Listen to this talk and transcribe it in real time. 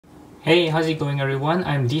Hey, how's it going everyone?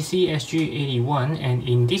 I'm DCSG81 and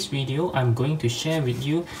in this video I'm going to share with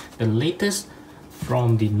you the latest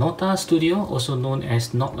from the NOTA studio, also known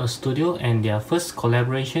as NOTA studio, and their first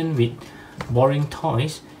collaboration with Boring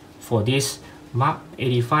Toys for this Mark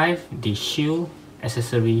 85 the Shield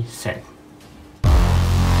accessory set.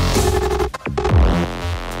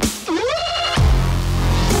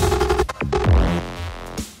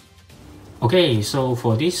 Okay, so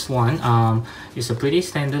for this one, it's a pretty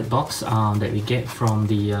standard box that we get from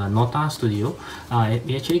the NOTA studio.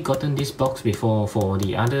 We actually gotten this box before for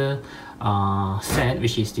the other set,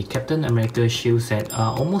 which is the Captain America Shield set.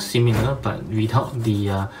 Almost similar, but without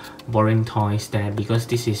the Boring Toys there, because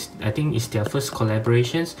this is, I think it's their first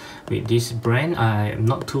collaborations with this brand. I'm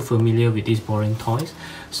not too familiar with these Boring Toys.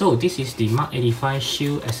 So this is the Mark 85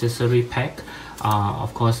 Shield accessory pack.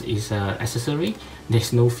 Of course, it's an accessory.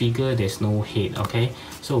 There's no figure, there's no head. Okay,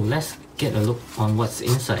 so let's get a look on what's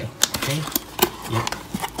inside. Okay, yep,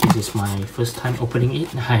 this is my first time opening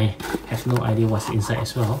it. I have no idea what's inside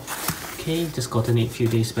as well. Okay, just gotten it a few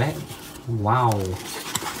days back. Wow.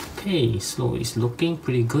 Okay, so it's looking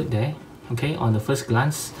pretty good there. Okay, on the first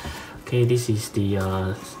glance. Okay, this is the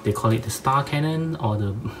they call it the star cannon or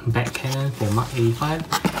the back cannon for Mark 85,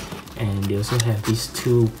 and they also have these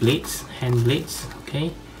two blades, hand blades.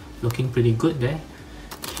 Okay, looking pretty good there.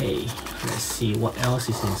 Okay, let's see what else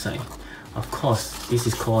is inside. Of course, this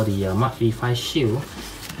is called the Mark 85 shield.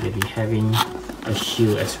 We'll be having a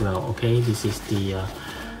shield as well. Okay, this is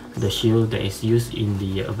the shield that is used in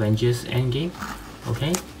the Avengers Endgame.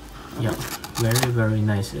 Okay, yeah, very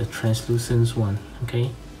nice, a translucent one. Okay.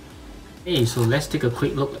 Okay, so let's take a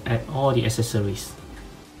quick look at all the accessories.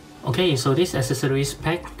 Okay, so this accessories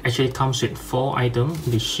pack actually comes with 4 items: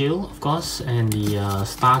 the shield, of course, and the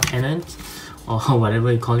star cannon, or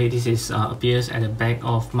whatever you call it. This is appears at the back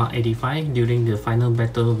of Mark 85 during the final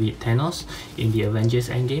battle with Thanos in the Avengers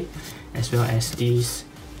Endgame, as well as these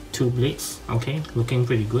 2 blades. Okay, looking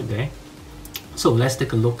pretty good there. So let's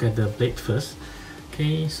take a look at the blade first.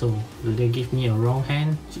 Okay, so will they give me a wrong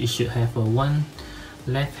hand? It should have a one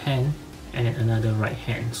left hand and another right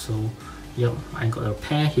hand. So yep, I got a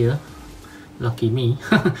pair here. Lucky me.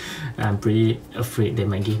 I'm pretty afraid they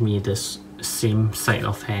might give me the same side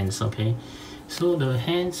of hands. Okay, so the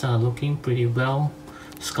hands are looking pretty well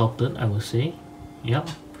sculpted, I would say. Yep,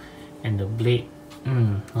 and the blade,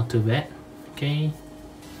 not too bad. Okay,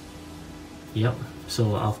 yep,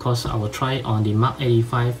 so of course I will try on the Mark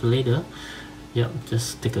 85 later. Yep,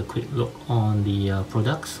 just take a quick look on the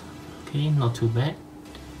products. Okay, not too bad.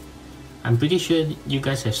 I'm pretty sure you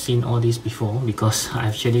guys have seen all this before because I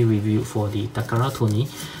actually reviewed for the Takara Tony,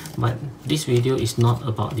 but this video is not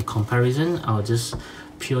about the comparison. I'll just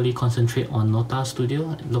purely concentrate on NOTA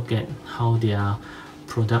Studio, look at how their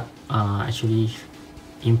product actually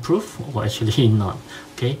improve or actually not.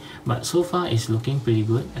 Okay, but so far it's looking pretty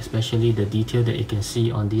good, especially the detail that you can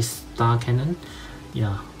see on this star cannon.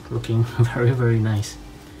 Yeah, looking very nice.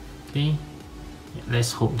 Okay,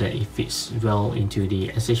 let's hope that it fits well into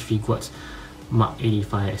the SH Figuarts Mark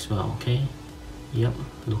 85 as well. Okay, yep,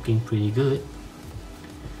 looking pretty good.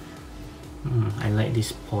 I like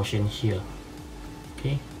this portion here.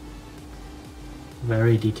 Okay,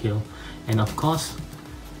 very detailed, and of course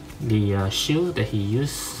the shield that he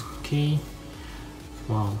used. Okay,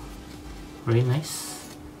 wow, very nice.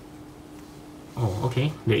 Oh,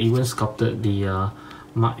 okay, they even sculpted the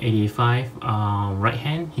Mark 85 right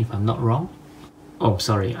hand, if I'm not wrong. Oh,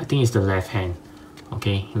 sorry, I think it's the left hand.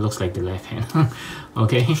 Okay, it looks like the left hand.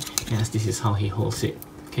 Okay, yes, this is how he holds it.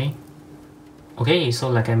 Okay. Okay, so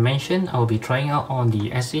like I mentioned, I'll be trying out on the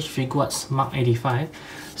SH Figuarts Mark 85.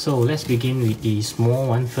 So let's begin with the small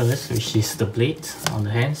one first, which is the blade on the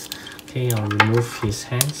hands. Okay, I'll remove his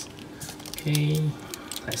hands. Okay,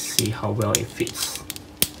 let's see how well it fits.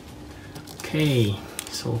 Okay,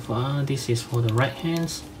 so far this is for the right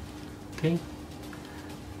hands. Okay.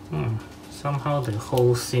 Somehow the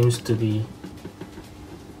hole seems to be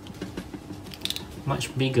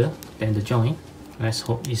much bigger than the joint. Let's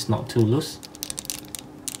hope it's not too loose.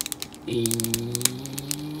 Yep,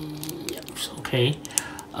 okay.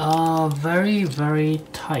 Very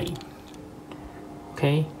tight.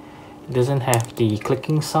 Okay, it doesn't have the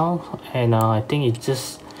clicking sound, and I think it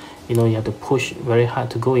just, you know, you have to push very hard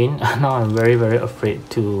to go in. Now I'm very afraid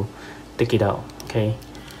to take it out. Okay,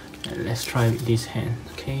 let's try with this hand.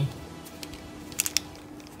 Okay,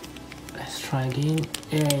 let's try again,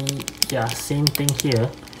 and yeah, same thing here.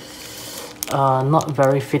 Not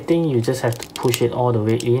very fitting. You just have to push it all the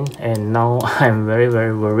way in, and now I'm very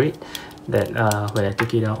worried that when I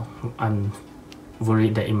take it out, I'm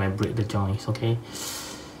worried that it might break the joints. Okay,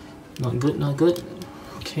 not good.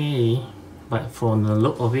 Okay, but from the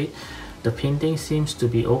look of it, the painting seems to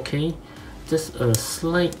be okay. Just a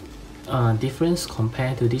slight difference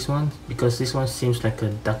compared to this one, because this one seems like a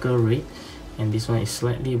darker red and this one is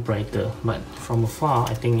slightly brighter, but from afar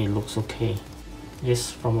I think it looks okay.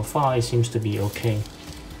 Yes, from afar it seems to be okay.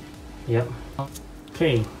 Yep.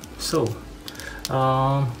 Okay, so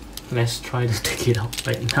let's try to take it out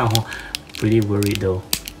right now. Pretty worried though.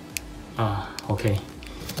 Okay,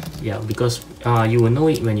 yeah, because you will know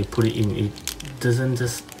it when you put it in. It doesn't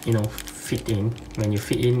just, you know, fit in. When you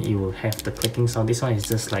fit in, you will have the clicking sound. This one is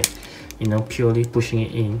just like, you know, purely pushing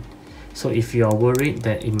it in. So if you are worried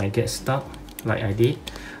that it might get stuck like I did,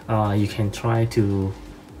 you can try to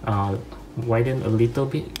widen a little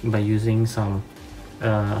bit by using some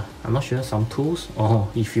I'm not sure, some tools, or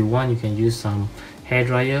if you want you can use some hair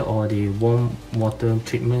dryer or the warm water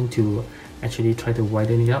treatment to actually try to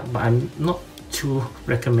widen it up. But I'm not too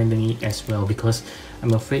recommending it as well, because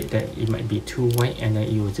I'm afraid that it might be too white and that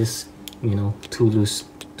it will just, you know, too loose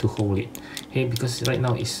to hold it. Okay, because right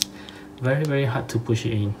now it's very hard to push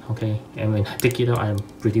it in. Okay, and when I take it out I'm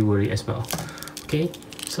pretty worried as well. Okay,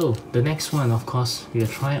 so the next one, of course, we'll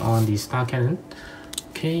try on the star cannon.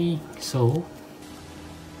 Okay, so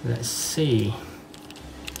let's see.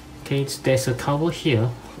 Okay, there's a cover here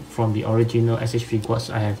from the original SH watch.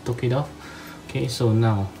 I have took it off. Okay, so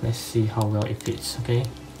now let's see how well it fits. Okay,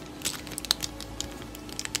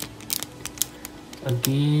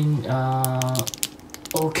 again,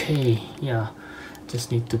 okay, yeah, just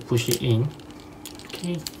need to push it in.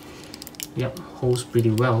 Okay, yep, holds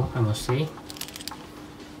pretty well, I must say.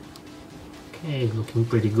 Okay, looking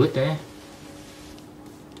pretty good there.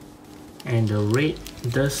 And the red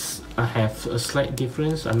does have a slight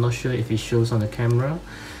difference. I'm not sure if it shows on the camera.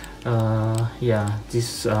 Yeah,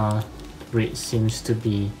 this red seems to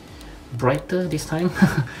be brighter this time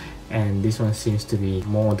and this one seems to be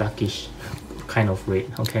more darkish kind of red.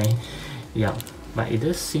 Okay, yeah, but it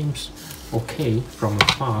does seems okay from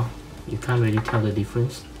afar. You can't really tell the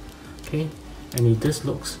difference. Okay, and it does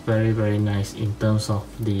looks very nice in terms of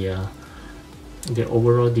the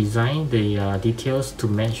overall design, the details to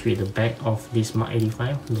match with the back of this Mark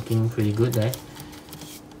 85, looking pretty good there.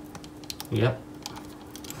 Yep.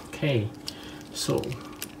 Okay, so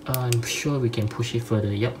I'm sure we can push it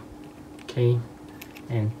further. Yep. Okay,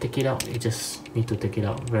 and take it out. You just need to take it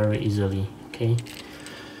out very easily. Okay,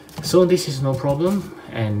 so this is no problem.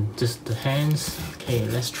 And just the hands. Okay,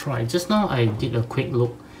 let's try. Just now I did a quick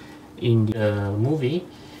look in the movie.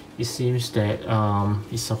 It seems that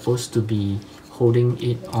it's supposed to be holding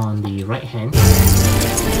it on the right hand,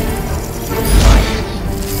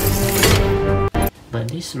 but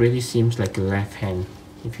this really seems like a left hand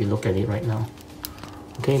if you look at it right now.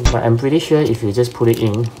 Okay, but I'm pretty sure if you just put it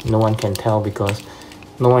in, no one can tell, because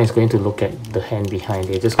no one is going to look at the hand behind.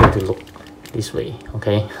 They're just going to look this way.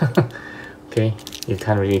 Okay. Okay, you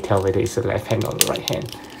can't really tell whether it's the left hand or the right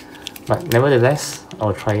hand, but nevertheless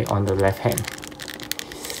I'll try it on the left hand.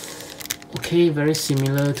 Okay, very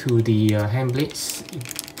similar to the hand blades.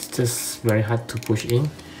 It's just very hard to push in,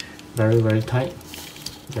 very tight.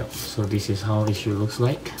 Yep, so this is how it should looks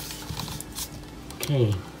like.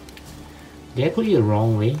 Okay, did I put it the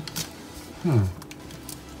wrong way?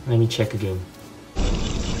 Let me check again.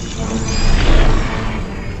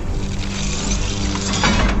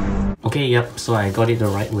 Okay, yep, so I got it the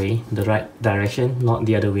right way, the right direction, not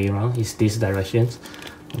the other way around. It's this direction.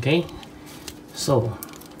 Okay, so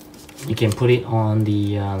you can put it on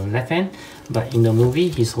the left hand, but in the movie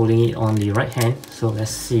he's holding it on the right hand. So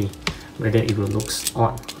let's see whether it will look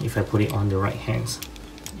odd if I put it on the right hands.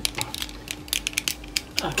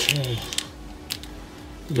 Okay,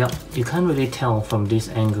 yep, you can't really tell from this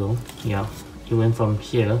angle. Yeah, even from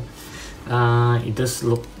here, it does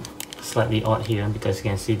look slightly odd here, because you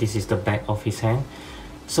can see this is the back of his hand.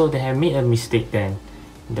 So they have made a mistake then,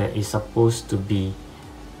 that is supposed to be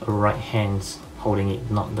a right hands holding it,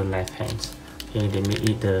 not the left hands. Okay, they made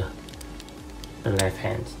it the left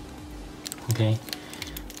hands. Okay,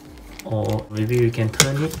 or maybe we can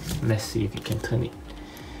turn it. Let's see if we can turn it.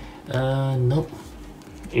 Nope,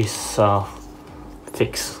 it's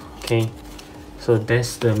fixed. Okay, so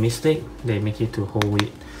that's the mistake. They make it to hold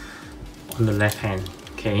it on the left hand.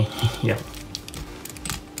 Okay. Yep.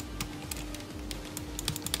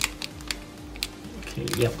 Okay,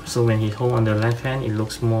 yep, so when he hold on the left hand it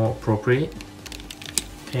looks more appropriate.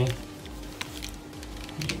 Okay,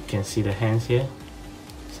 you can see the hands here.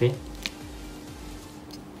 See?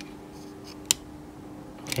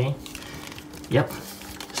 Okay, yep,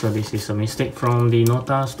 so this is a mistake from the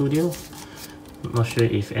NOTA studio. I'm not sure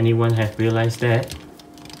if anyone has realized that.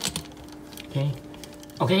 Okay,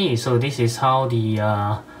 Okay, so this is how the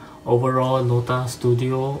overall NOTA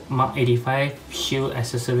Studio Mark 85 shield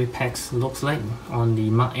accessory packs looks like on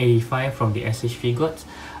the Mark 85 from the SH Guards.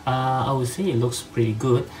 I would say it looks pretty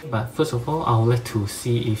good, but first of all I would like to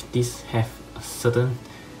see if this have certain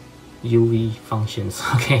UV functions.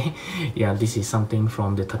 Okay, yeah, this is something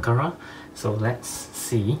from the Takara, so let's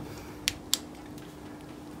see.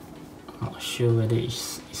 I'm not sure whether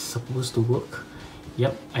it's supposed to work.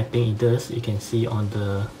 Yep, I think it does. You can see on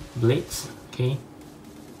the blades, okay,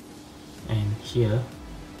 and here,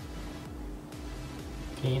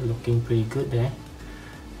 okay, looking pretty good there.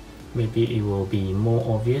 Maybe it will be more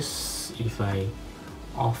obvious if I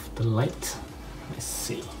off the light. Let's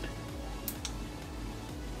see.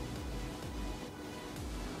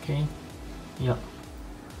 Okay, yep,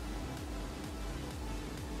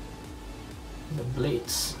 the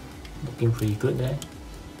blades looking pretty good there.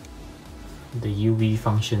 The UV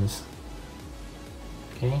functions,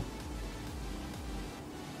 okay,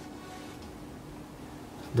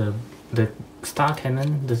 the star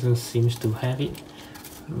cannon doesn't seem to have it.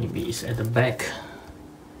 Maybe it's at the back.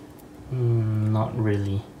 Not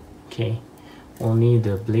really. Okay, only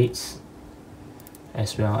the blades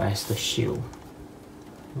as well as the shield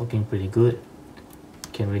looking pretty good.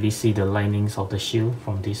 Can really see the linings of the shield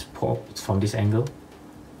from this angle.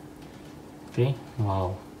 Okay,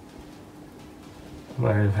 wow,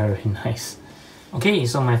 very nice. Okay,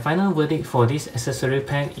 so my final verdict for this accessory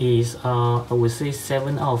pack is I would say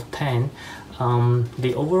 7 out of 10.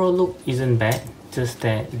 The overall look isn't bad, just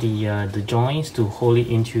that the joints to hold it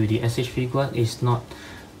into the SH guard is not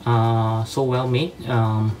so well made.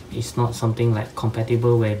 It's not something like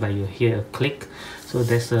compatible whereby you hear a click, so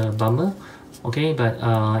that's a bummer. Okay, but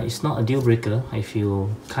it's not a deal breaker if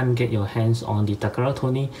you can't get your hands on the Takara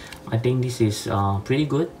Toni. I think this is pretty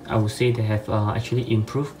good. I would say they have actually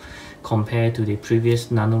improved compared to the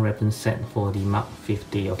previous nano weapon set for the Mark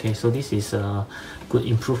 50. Okay, so this is a good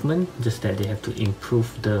improvement, just that they have to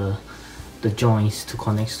improve the joints to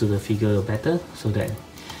connect to the figure better, so that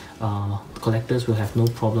collectors will have no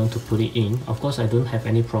problem to put it in. Of course I don't have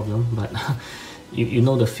any problem, but you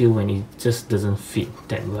know the feel when it just doesn't fit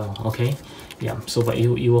that well. Okay, yeah, so but it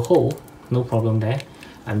will hold, no problem there.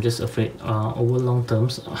 I'm just afraid over long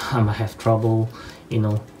terms I might have trouble, you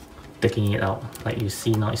know, taking it out. Like you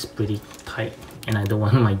see now, it's pretty tight and I don't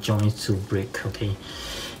want my joints to break. Okay,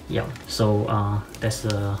 yeah, so that's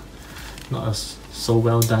not a so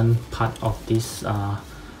well done part of this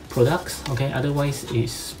products. Okay, otherwise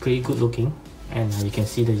it's pretty good looking, and you can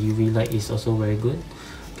see the UV light is also very good.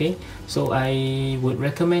 Okay, so I would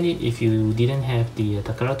recommend it if you didn't have the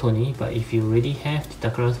Takara Toni, but if you already have the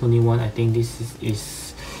Takara Toni one, I think this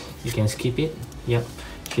is you can skip it. Yep,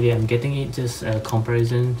 actually I'm getting it just a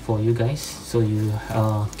comparison for you guys, so you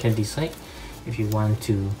can decide if you want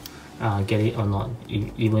to get it or not,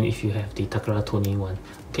 even if you have the Takara Toni one.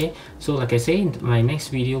 Okay, so like I said, my next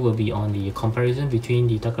video will be on the comparison between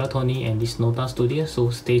the Takara Toni and this NOTA Studio, so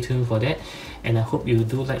stay tuned for that. And I hope you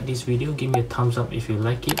do like this video. Give me a thumbs up if you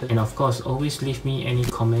like it, and of course always leave me any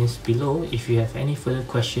comments below if you have any further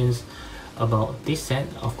questions about this set.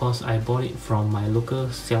 Of course I bought it from my local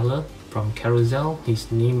seller from Carousel. His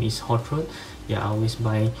name is Hotrod. Yeah, I always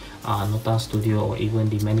buy NOTA Studio or even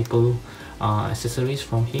the medical accessories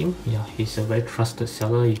from him. Yeah, he's a very trusted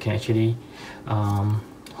seller. You can actually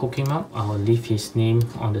hook him up. I'll leave his name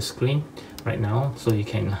on the screen right now so you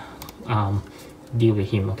can deal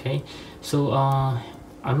with him. Okay, so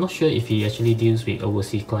I'm not sure if he actually deals with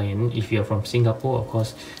overseas client. If you're from Singapore, of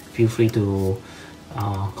course feel free to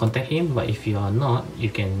contact him, but if you are not, you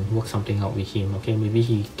can work something out with him. Okay, maybe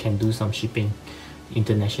he can do some shipping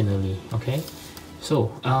internationally. Okay,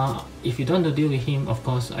 so if you don't want to deal with him, of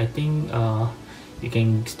course I think you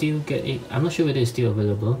can still get it. I'm not sure whether it's still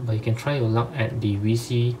available, but you can try your luck at the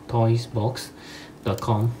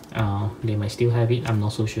vctoysbox.com. They might still have it, I'm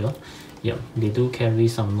not so sure. Yep, they do carry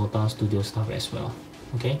some NOTA Studio stuff as well.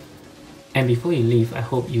 Okay, and before you leave, I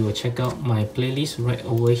hope you will check out my playlist right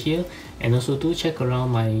over here, and also do check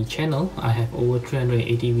around my channel. I have over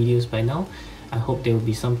 380 videos by now. I hope there will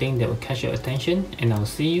be something that will catch your attention, and I'll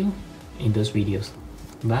see you in those videos.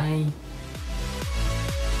 Bye.